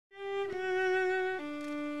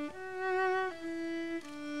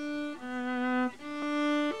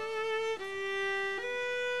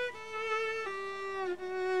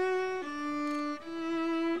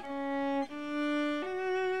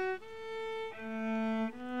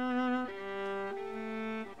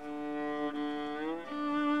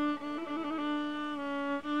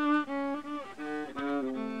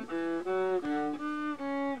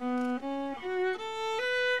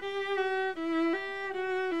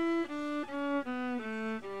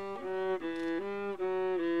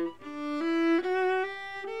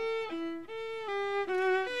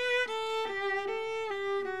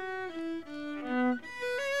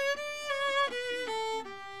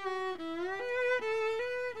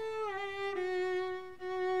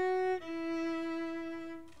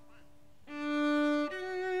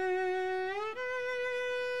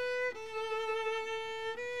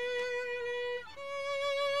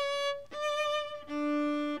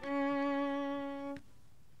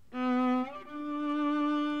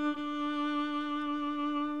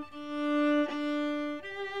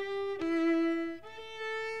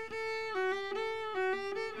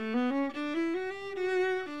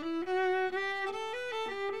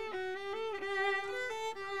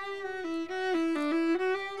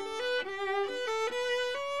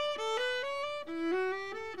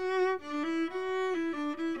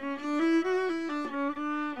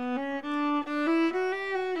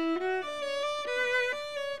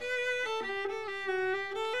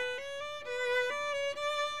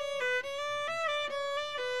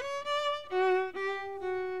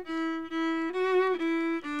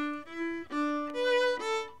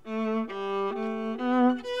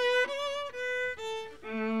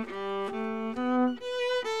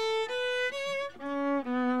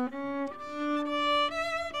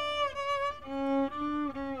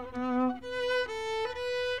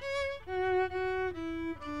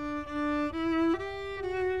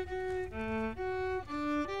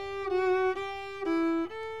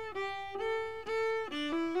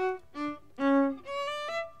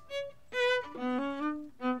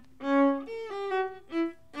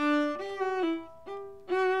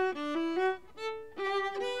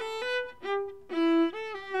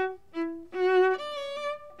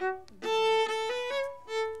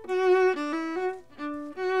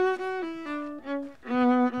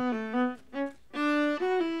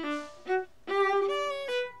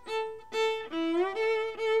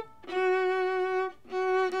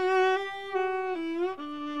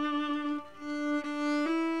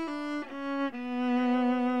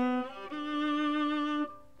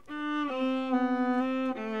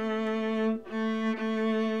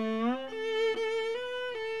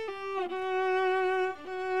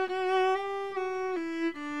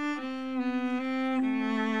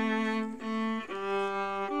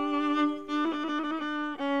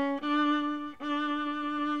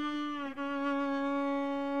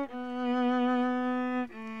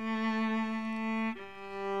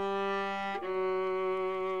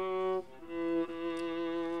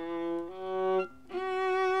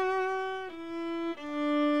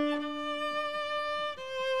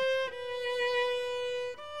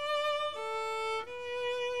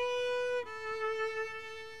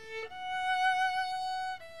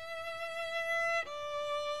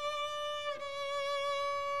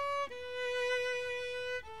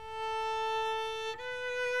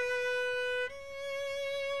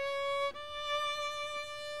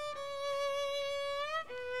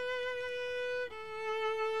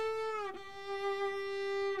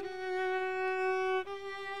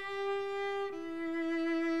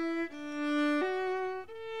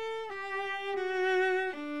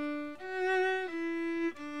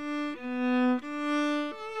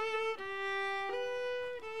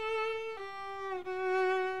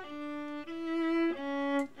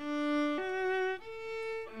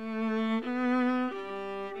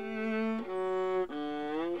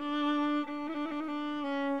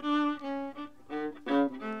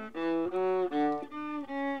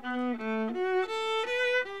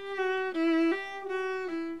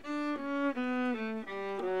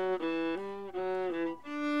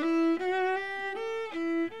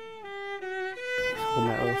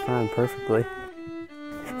fine perfectly.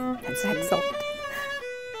 That's excellent.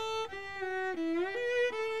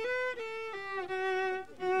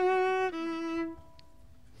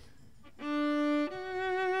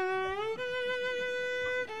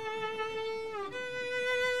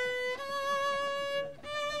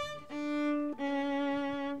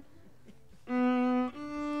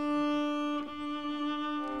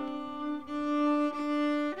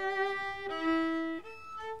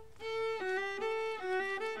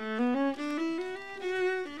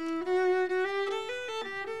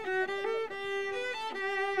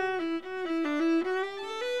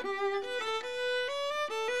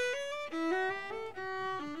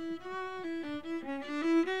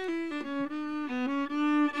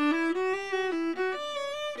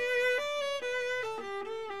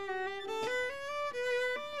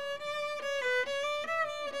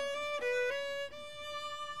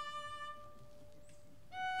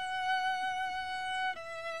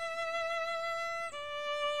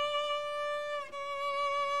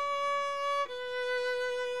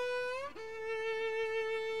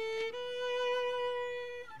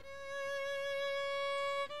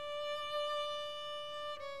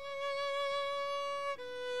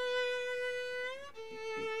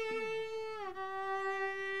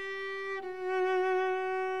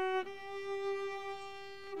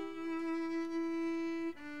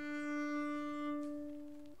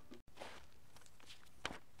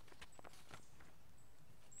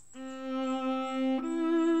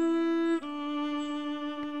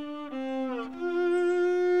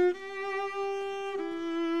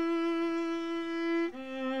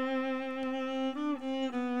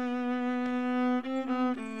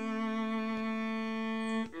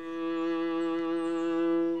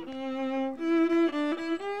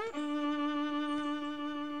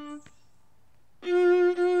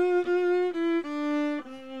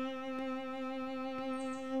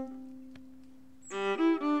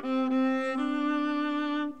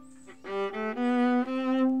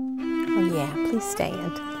 Yeah, please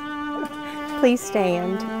stand. Please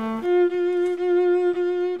stand.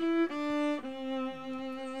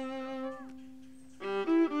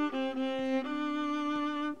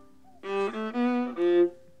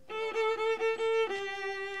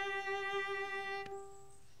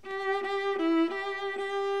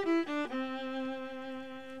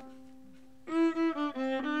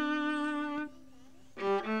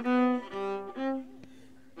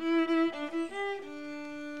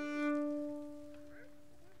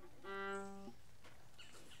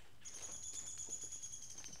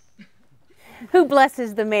 Who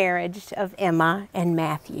blesses the marriage of Emma and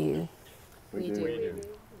Matthew? We do.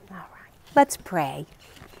 All right, let's pray.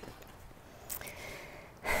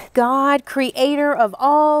 God, creator of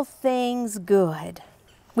all things good,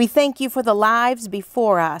 we thank you for the lives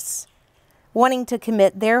before us, wanting to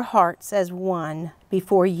commit their hearts as one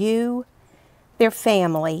before you, their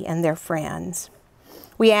family, and their friends.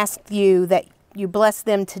 We ask you that you bless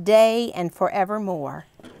them today and forevermore.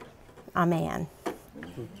 Amen.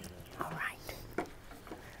 All right.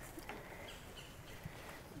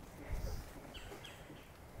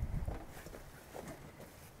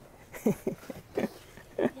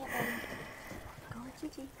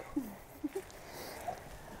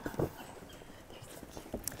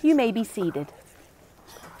 You may be seated.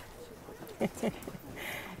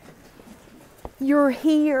 You're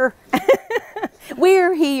here.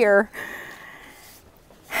 We're here.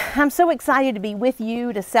 I'm so excited to be with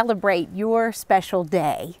you to celebrate your special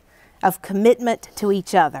day of commitment to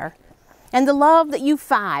each other. And the love that you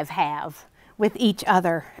five have with each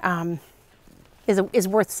other is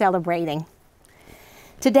worth celebrating.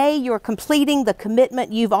 Today you're completing the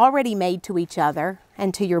commitment you've already made to each other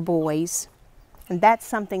and to your boys. And that's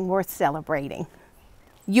something worth celebrating.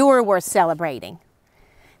 You're worth celebrating.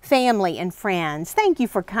 Family and friends, thank you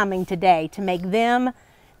for coming today to make them,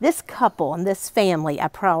 this couple and this family, a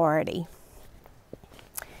priority.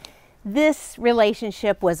 This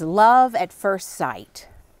relationship was love at first sight.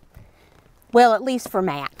 Well, at least for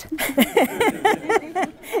Matt.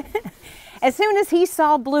 As soon as he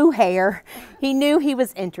saw blue hair, he knew he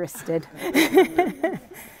was interested.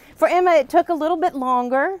 For Emma, it took a little bit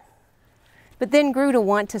longer, but then grew to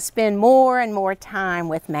want to spend more and more time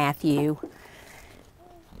with Matthew,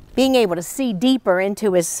 being able to see deeper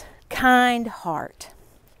into his kind heart.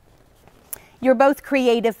 You're both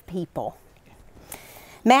creative people.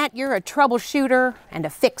 Matt, you're a troubleshooter and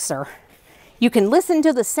a fixer. You can listen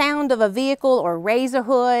to the sound of a vehicle or raise a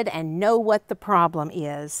hood and know what the problem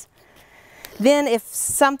is. Then if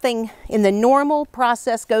something in the normal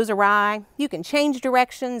process goes awry, you can change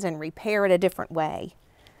directions and repair it a different way.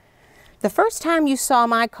 The first time you saw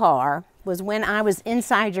my car, was when I was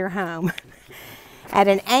inside your home at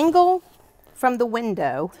an angle from the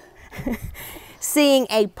window, seeing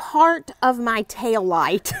a part of my tail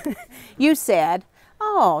light. You said,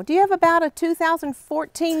 "Oh, do you have about a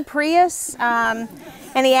 2014 Prius?" And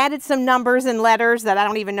he added some numbers and letters that I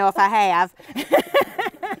don't even know if I have.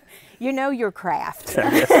 You know your craft.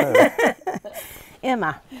 Yes, sir.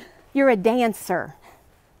 Emma, you're a dancer,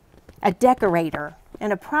 a decorator,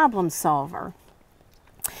 and a problem solver.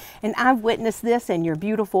 And I've witnessed this in your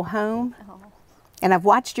beautiful home. And I've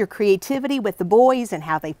watched your creativity with the boys and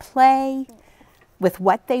how they play, with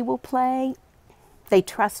what they will play. They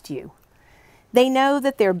trust you. They know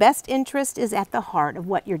that their best interest is at the heart of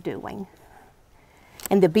what you're doing.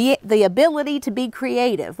 And the ability to be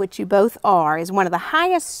creative, which you both are, is one of the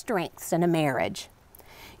highest strengths in a marriage.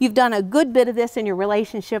 You've done a good bit of this in your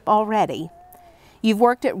relationship already. You've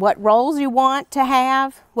worked at what roles you want to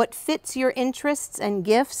have, what fits your interests and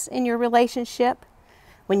gifts in your relationship.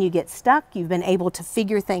 When you get stuck, you've been able to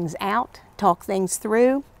figure things out, talk things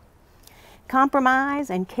through. Compromise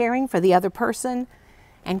and caring for the other person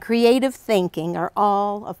and creative thinking are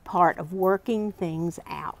all a part of working things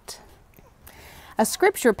out. A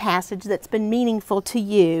scripture passage that's been meaningful to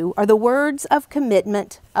you are the words of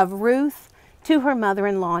commitment of Ruth to her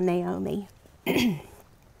mother-in-law Naomi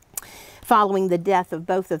following the death of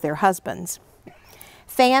both of their husbands.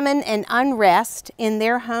 Famine and unrest in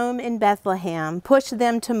their home in Bethlehem pushed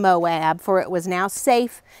them to Moab, for it was now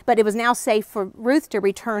safe for Ruth to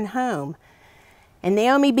return home. And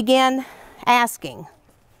Naomi began asking,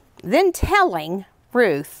 then telling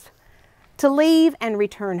Ruth to leave and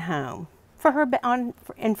return home for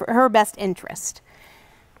her best interest.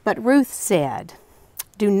 But Ruth said,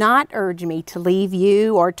 "Do not urge me to leave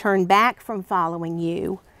you or turn back from following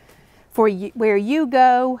you. For where you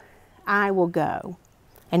go, I will go.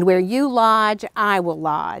 And where you lodge, I will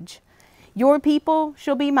lodge. Your people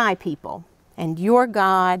shall be my people, and your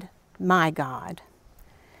God, my God."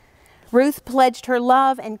 Ruth pledged her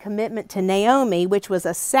love and commitment to Naomi, which was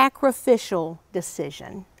a sacrificial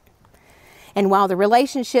decision. And while the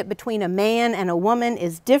relationship between a man and a woman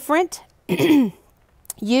is different,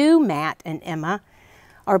 you, Matt and Emma,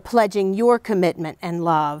 are pledging your commitment and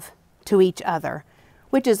love to each other,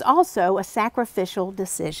 which is also a sacrificial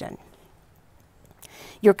decision.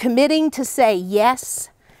 You're committing to say yes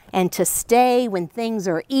and to stay when things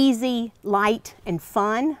are easy, light, and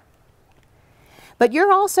fun. But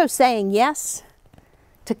you're also saying yes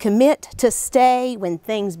to commit to stay when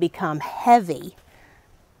things become heavy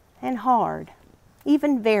and hard,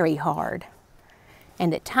 even very hard.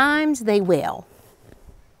 And at times they will.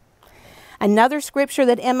 Another scripture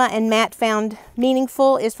that Emma and Matt found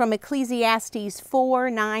meaningful is from Ecclesiastes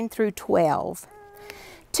 4:9 through 12.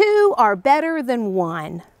 Two are better than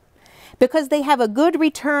one, because they have a good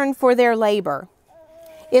return for their labor.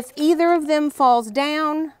 If either of them falls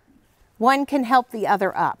down, one can help the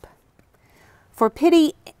other up.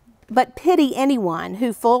 Pity anyone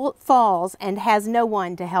who falls and has no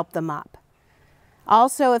one to help them up.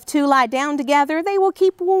 Also, if two lie down together, they will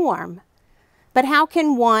keep warm. But how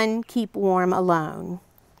can one keep warm alone?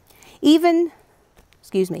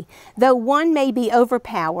 Though one may be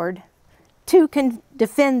overpowered, two can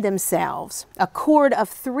defend themselves. A cord of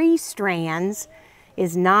 3 strands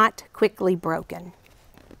is not quickly broken.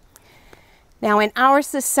 Now, in our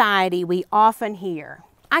society, we often hear,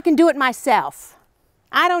 "I can do it myself.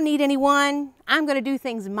 I don't need anyone. I'm going to do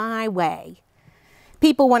things my way."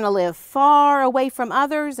 People want to live far away from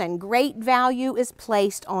others, and great value is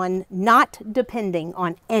placed on not depending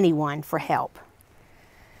on anyone for help.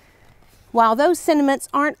 While those sentiments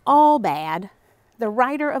aren't all bad, the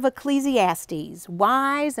writer of Ecclesiastes,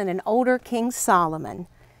 wise and an older King Solomon,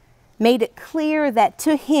 made it clear that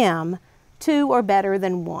to him, two are better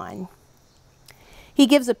than one. He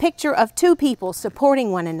gives a picture of two people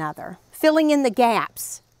supporting one another, filling in the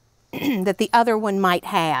gaps that the other one might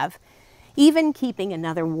have, even keeping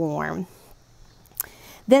another warm.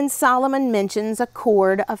 Then Solomon mentions a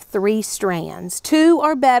cord of 3 strands. Two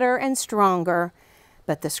are better and stronger,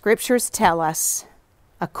 but the scriptures tell us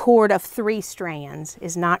a cord of 3 strands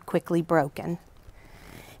is not quickly broken.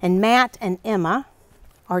 And Matt and Emma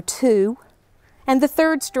are 2, and the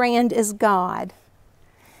 3rd strand is God.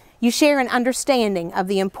 You share an understanding of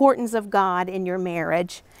the importance of God in your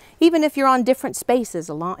marriage, even if you're on different spaces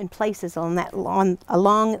along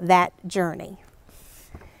that journey.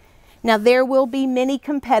 Now, there will be many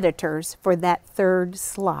competitors for that 3rd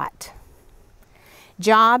slot.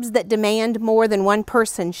 Jobs that demand more than one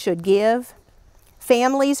person should give,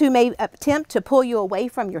 families who may attempt to pull you away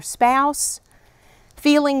from your spouse,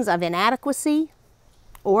 feelings of inadequacy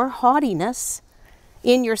or haughtiness,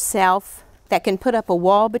 in yourself that can put up a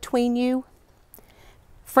wall between you,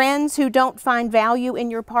 friends who don't find value in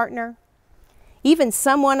your partner, even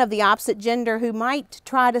someone of the opposite gender who might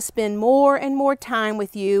try to spend more and more time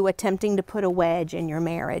with you attempting to put a wedge in your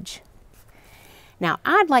marriage. Now,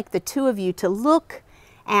 I'd like the two of you to look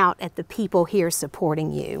out at the people here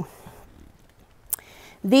supporting you.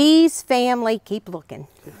 These family, keep looking.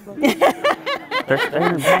 They're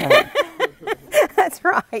staring back. That's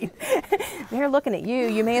right. They're looking at you.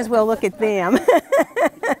 You may as well look at them.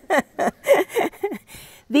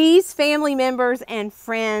 These family members and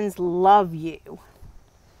friends love you.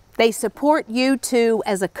 They support you two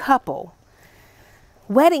as a couple.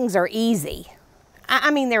 Weddings are easy. I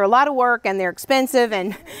mean, they're a lot of work and they're expensive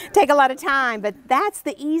and take a lot of time, but that's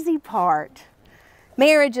the easy part.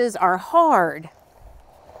 Marriages are hard.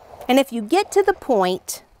 And if you get to the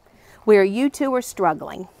point where you two are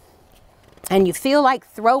struggling and you feel like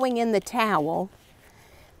throwing in the towel,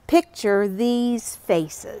 picture these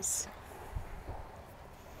faces.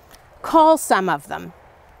 Call some of them,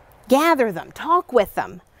 gather them, talk with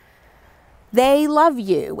them. They love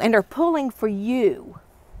you and are pulling for you.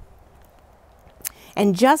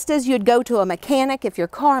 And just as you'd go to a mechanic if your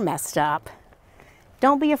car messed up,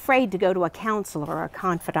 don't be afraid to go to a counselor or a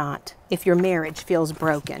confidant if your marriage feels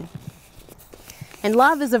broken. And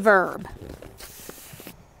love is a verb.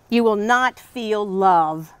 You will not feel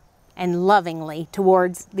love and lovingly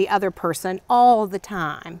towards the other person all the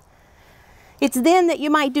time. It's then that you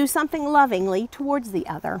might do something lovingly towards the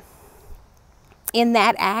other. In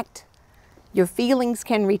that act, your feelings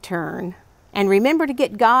can return. And remember to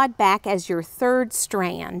get God back as your third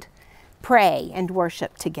strand. Pray and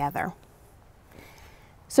worship together.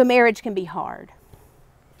 So marriage can be hard.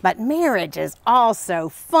 But marriage is also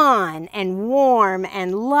fun and warm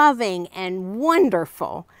and loving and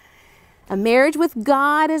wonderful. A marriage with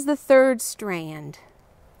God as the third strand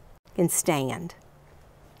can stand.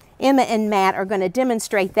 Emma and Matt are going to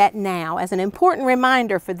demonstrate that now as an important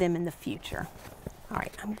reminder for them in the future. All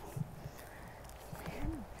right.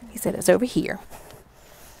 He said it's over here.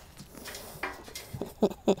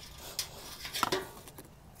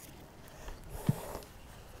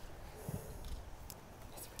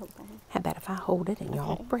 How about if I hold it and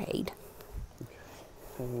y'all braid?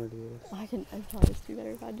 I can probably just do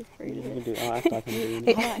better if I just braid it. I can do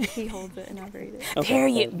it. How about he holds it and I braid it? Okay, There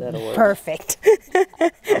you that'll work. Perfect.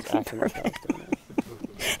 Perfect.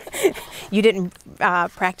 You didn't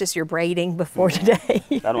practice your braiding before today.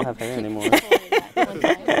 I don't have hair anymore.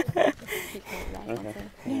 Okay.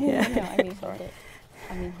 Yeah. No, I mean hold it.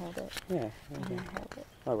 Hold it. Yeah. Hold it.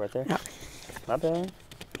 Oh, right there. No. My bad.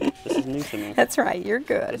 This is new to me. That's right, you're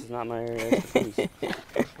good. This is not my area of expertise.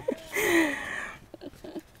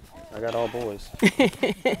 I got all boys.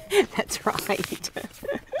 That's right.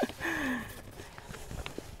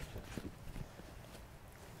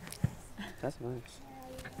 That's nice.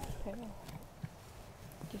 Okay.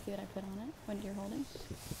 Do you see what I put on it when you're holding?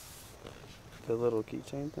 The little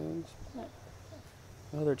keychain things? Look.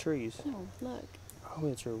 Oh, they're trees. No, look. Oh,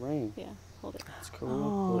 it's your ring. Yeah, hold it. That's cool.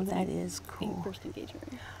 Oh, that is cool. First engagement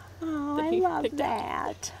ring. Oh, that I he love picked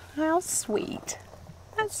out. that. How sweet.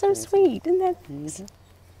 That's so sweet, isn't that? Mhm.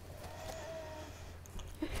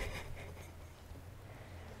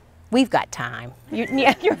 We've got time.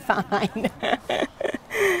 Yeah, you're fine.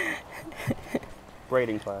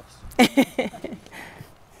 Braiding class.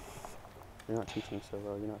 You're not teaching so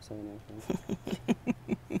well. You're not saying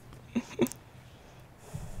anything.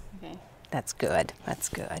 Okay. That's good. That's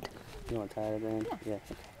good. You want to tie it in? Yeah.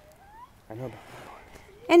 Okay. I know about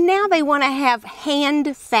And now they want to have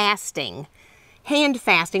hand fasting. Hand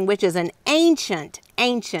fasting, which is an ancient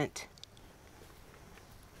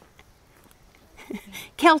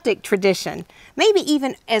Celtic tradition, maybe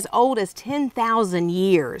even as old as 10,000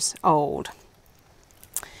 years old.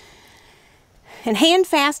 In hand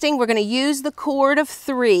fasting, we're going to use the cord of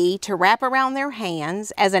 3 to wrap around their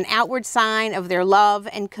hands as an outward sign of their love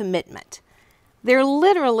and commitment. They're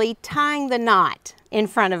literally tying the knot in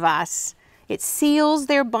front of us. It seals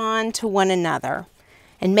their bond to one another,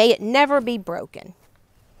 and may it never be broken.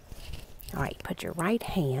 All right, put your right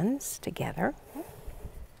hands together.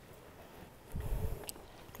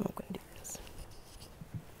 I'm going to do this.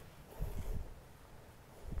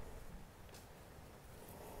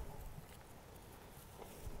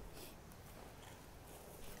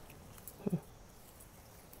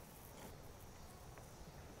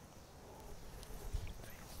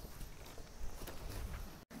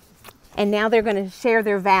 And now they're going to share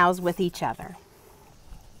their vows with each other.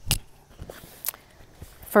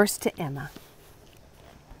 First to Emma.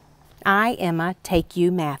 I, Emma, take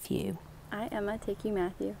you, Matthew, I, Emma, take you,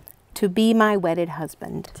 Matthew, to be my wedded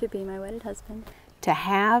husband, to be my wedded husband, to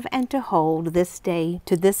have and to hold this day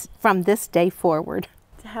from this day forward,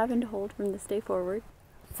 to have and to hold from this day forward,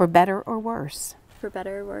 for better or worse, for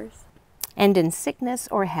better or worse, and in sickness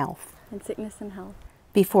or health, in sickness and health,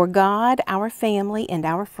 before God, our family, and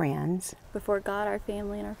our friends. before God, our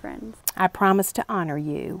family, and our friends. I promise to honor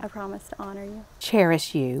you, I promise to honor you,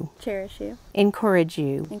 cherish you, cherish you, encourage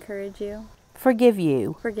you, encourage you, forgive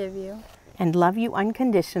you, forgive you, and love you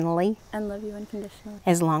unconditionally and love you unconditionally,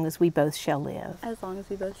 as long as we both shall live. as long as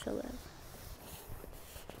we both shall live.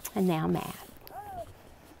 And now, Matt.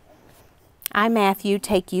 I, Matthew,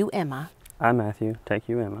 take you, Emma, I, Matthew, take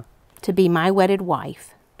you, Emma, to be my wedded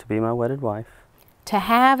wife, to be my wedded wife, to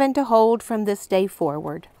have and to hold from this day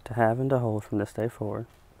forward, to have and to hold from this day forward,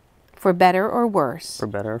 for better or worse, for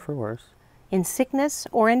better or for worse, in sickness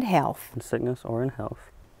or in health, in sickness or in health,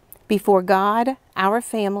 before God, our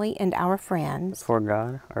family, and our friends. before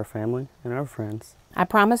God, our family, and our friends. I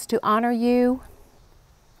promise to honor you,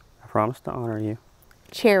 I promise to honor you,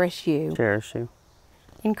 cherish you, cherish you,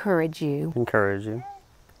 encourage you, encourage you,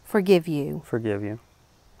 forgive you, forgive you,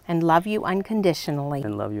 and love you unconditionally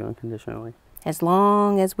and love you unconditionally, as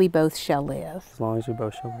long as we both shall live. as long as we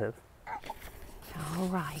both shall live. All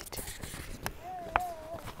right.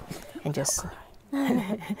 And just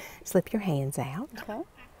slip your hands out. Okay?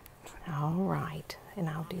 All right. And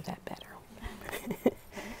I'll do that better.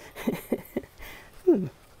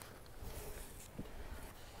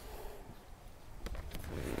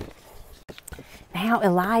 Now,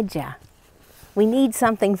 Elijah, we need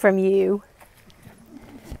something from you.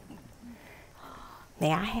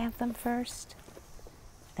 May I have them first?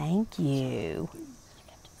 Thank you.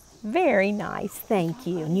 Very nice. Thank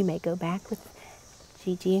you. And you may go back with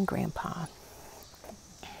Gigi and Grandpa.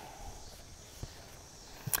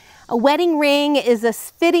 A wedding ring is a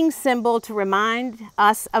fitting symbol to remind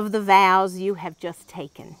us of the vows you have just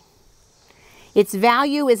taken. Its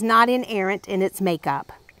value is not inherent in its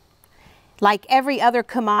makeup. Like every other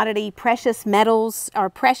commodity, precious metals are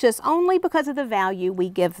precious only because of the value we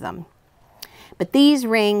give them. But these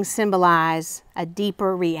rings symbolize a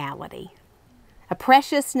deeper reality, a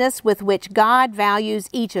preciousness with which God values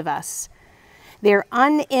each of us. Their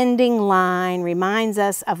unending line reminds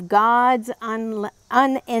us of God's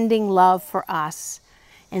unending love for us,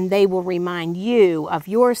 and they will remind you of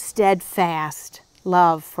your steadfast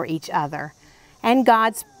love for each other and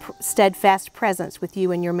God's steadfast presence with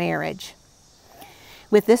you in your marriage.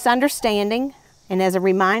 With this understanding, and as a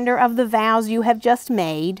reminder of the vows you have just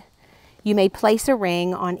made, you may place a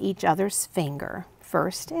ring on each other's finger.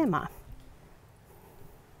 First, Emma.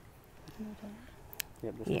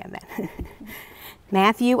 Yeah, that.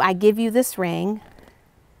 Matthew, I give you this ring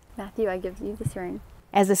Matthew, I give you this ring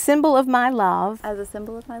as a symbol of my love as a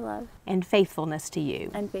symbol of my love and faithfulness to you.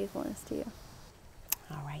 and faithfulness to you.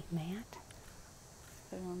 All right, Matt.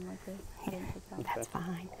 Put it on like this. I didn't put that. That's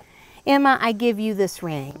fine. Emma, I give you this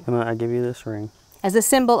ring Emma, I give you this ring as a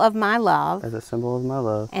symbol of my love as a symbol of my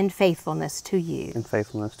love and faithfulness to you. and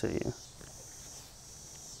faithfulness to you.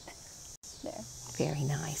 There. Very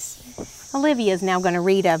nice. Olivia is now going to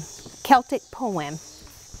read a Celtic poem.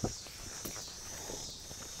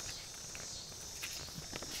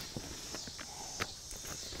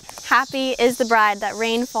 Happy is the bride that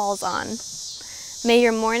rain falls on. May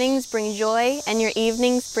your mornings bring joy and your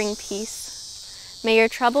evenings bring peace. May your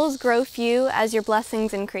troubles grow few as your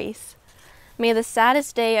blessings increase. May the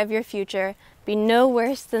saddest day of your future be no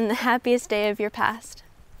worse than the happiest day of your past.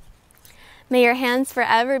 May your hands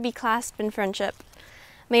forever be clasped in friendship.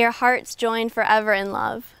 May your hearts join forever in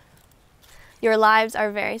love. Your lives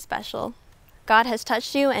are very special. God has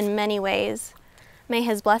touched you in many ways. May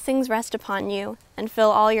his blessings rest upon you and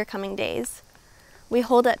fill all your coming days. We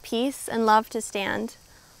hold at peace and love to stand,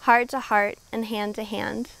 heart to heart and hand to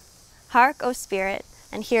hand. Hark, O Spirit,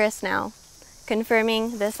 and hear us now,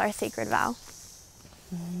 confirming this our sacred vow.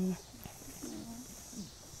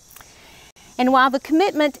 And while the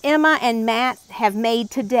commitment Emma and Matt have made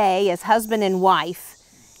today as husband and wife,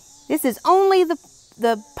 this is only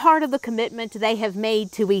the part of the commitment they have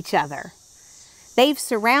made to each other. They've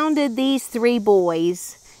surrounded these three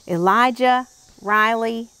boys, Elijah,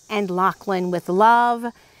 Riley, and Lachlan, with love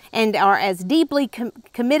and are as deeply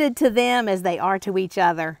committed to them as they are to each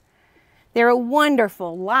other. They're a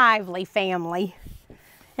wonderful, lively family,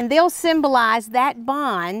 and they'll symbolize that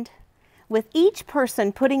bond with each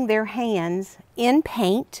person putting their hands in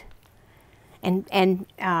paint and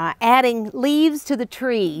adding leaves to the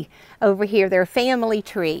tree over here, their family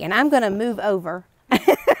tree. And I'm going to move over.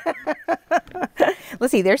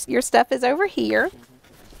 Let's see, your stuff is over here.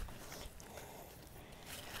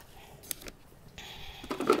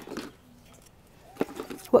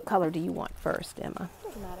 color do you want first, Emma?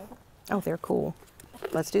 Doesn't matter. Oh, they're cool.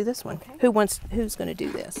 Let's do this one. Who's going to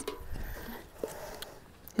do this?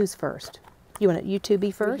 Who's first? You two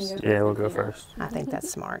be first? Yeah, we'll go first. I think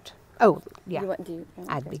that's smart. Oh, yeah. You want to do?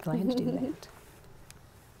 I'd be glad to do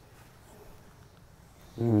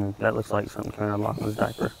that. That looks like something coming out of Lachlan's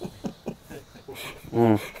diaper.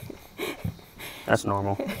 That's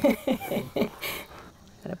normal.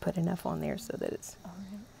 Gotta put enough on there so that it's...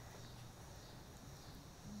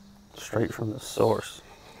 Straight from the source.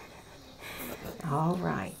 All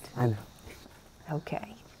right. I know.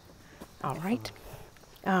 Okay. All right.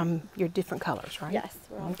 You're different colors, right? Yes.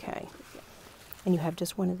 We're all Okay. And you have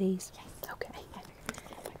just one of these? Yes. Okay.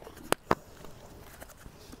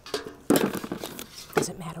 Does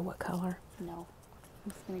it matter what color? No.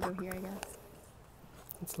 I'm just gonna go here, I guess.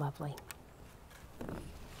 It's lovely.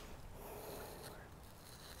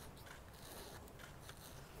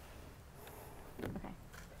 Okay.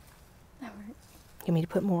 That works. You want me to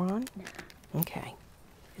put more on? Okay.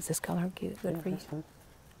 Is this color good for you?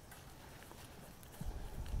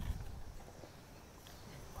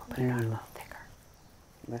 Put it on a little thicker.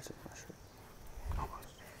 Matches my shirt.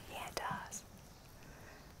 Almost. Yeah, it does.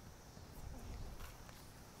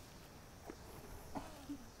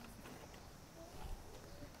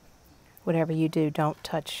 Whatever you do, don't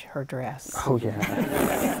touch her dress. Oh,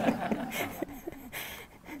 yeah.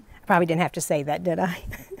 I probably didn't have to say that, did I?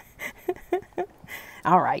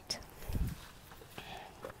 All right.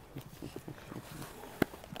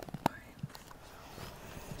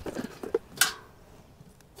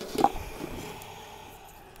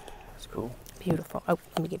 That's cool. Beautiful. Oh,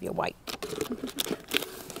 let me give you a white.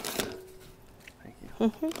 Thank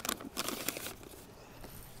you.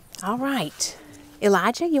 All right.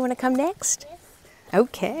 Elijah, you want to come next?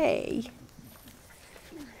 Okay.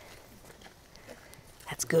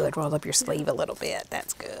 That's good. Roll up your sleeve a little bit.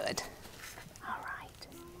 That's good. All right.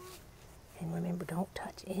 And remember, don't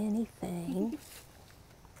touch anything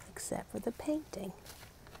except for the painting.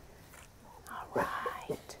 All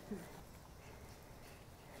right.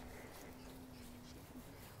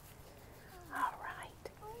 All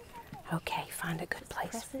right. Okay, find a good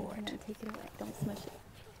place Press it for and it. then take it away. Don't smush it.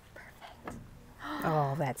 Perfect.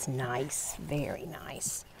 Oh, that's nice. Very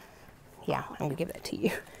nice. Yeah, I'm going to give that to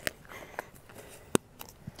you.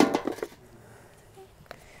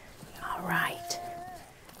 All right.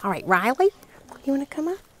 All right, Riley, you want to come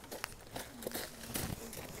up?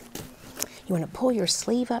 You want to pull your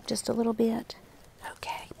sleeve up just a little bit?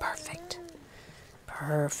 Okay, perfect.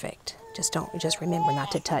 Perfect. Just remember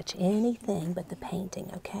not to touch anything but the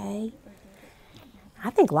painting, okay? I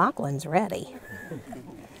think Lachlan's ready.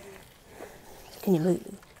 Can you move?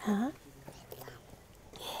 Huh?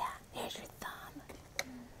 Yeah, there's your thumb.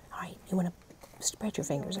 All right, you want to spread your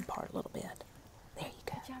fingers apart a little bit. There you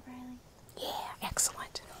go. Good job, Riley. Yeah,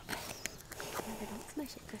 excellent. Remember, don't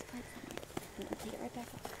smush it. Just plant somewhere. And then take it right back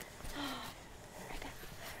up.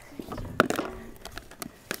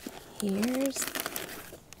 Here's...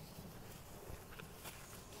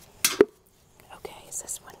 Okay, is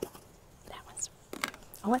this one? That one's...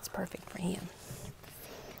 Oh, that's perfect for him.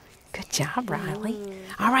 Good job, Riley.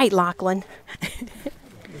 All right, Lachlan.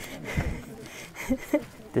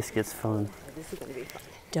 This gets fun.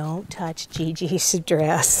 Don't touch Gigi's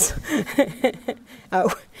dress.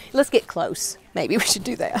 Oh, let's get close. Maybe we should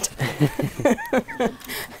do that.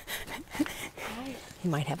 You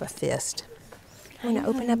might have a fist. You want to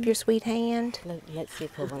open up your sweet hand? Let's see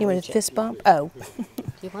if he'll You want a fist bump? Oh, Do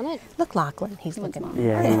you want it? look, Lachlan. He's looking.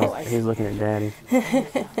 Yeah, he's looking at Daddy.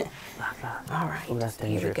 All right. Oh, that's Here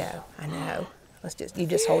we dangerous. go. I know. You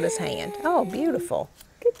just hold his hand. Oh, beautiful.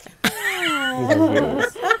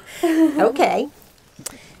 Yes. Okay.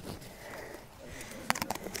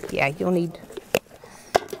 Yeah, you'll need.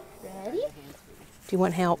 Ready? Do you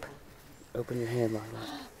want help? Open your head like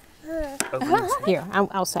that. Open your head. Here,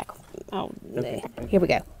 I'll sack. Oh, there. Here we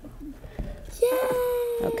go.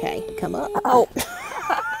 Yay! Okay, come up. Oh.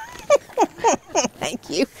 Thank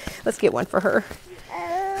you. Let's get one for her.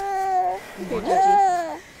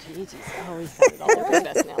 Gigi's always got it all over his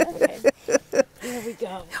vest now. Okay. Here we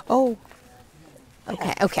go. Oh.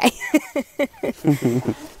 Okay.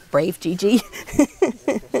 Brave Gigi.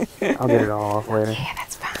 I'll get it all off later. Yeah,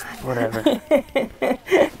 that's fine. Whatever.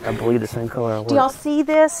 I bleed the same color I wear. Do y'all see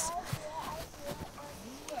this?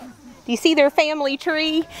 Do you see their family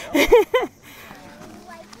tree? I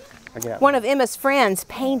got One of Emma's friends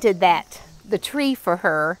painted the tree for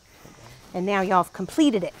her, and now y'all have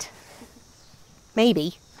completed it.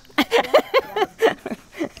 Maybe.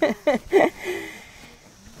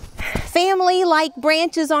 Family, like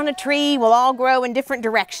branches on a tree, will all grow in different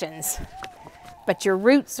directions. but your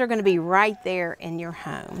roots are going to be right there in your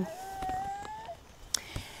home.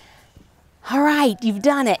 All right, you've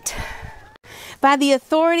done it. By the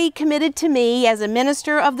authority committed to me as a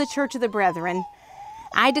minister of the Church of the Brethren,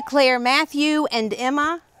 I declare Matthew and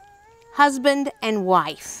Emma husband and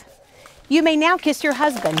wife. You may now kiss your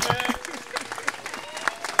husband.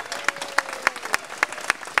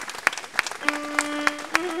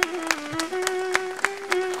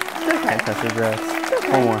 Can't touch your dress.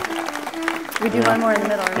 One more. We do one more in the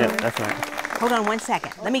middle. Yep, Remember? that's right. Hold on one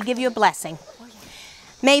second. Let me give you a blessing.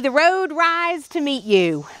 May the road rise to meet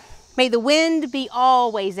you. May the wind be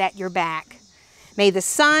always at your back. May the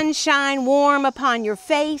sun shine warm upon your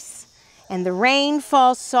face and the rain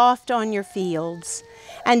fall soft on your fields.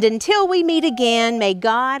 And until we meet again, may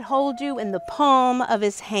God hold you in the palm of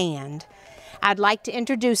his hand. I'd like to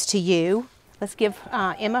introduce to you, let's give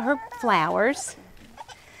Emma her flowers,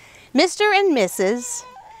 Mr. and Mrs.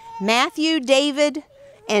 Matthew David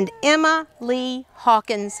and Emma Lee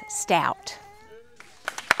Hawkins Stout.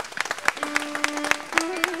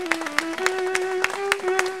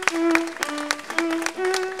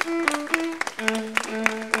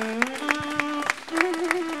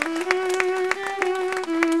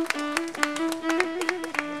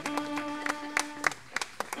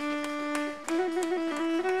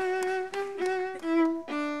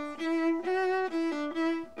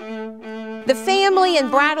 The family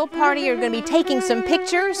and bridal party are going to be taking some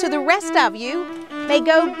pictures, so the rest of you may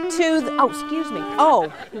go to the, oh, excuse me.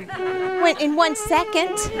 Oh, went in 1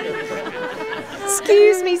 second.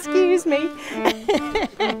 Excuse me.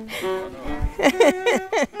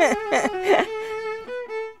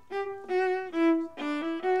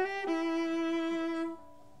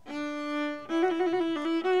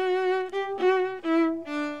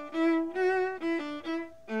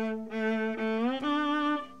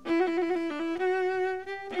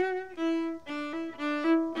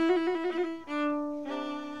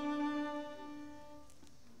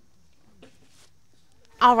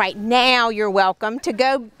 All right, now you're welcome to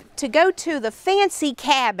go to the fancy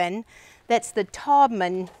cabin that's the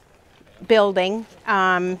Taubman building.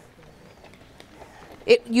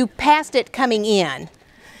 You passed it coming in.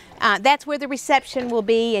 That's where the reception will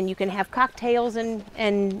be, and you can have cocktails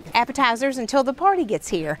and appetizers until the party gets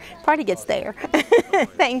here. Party gets there.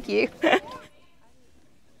 Thank you.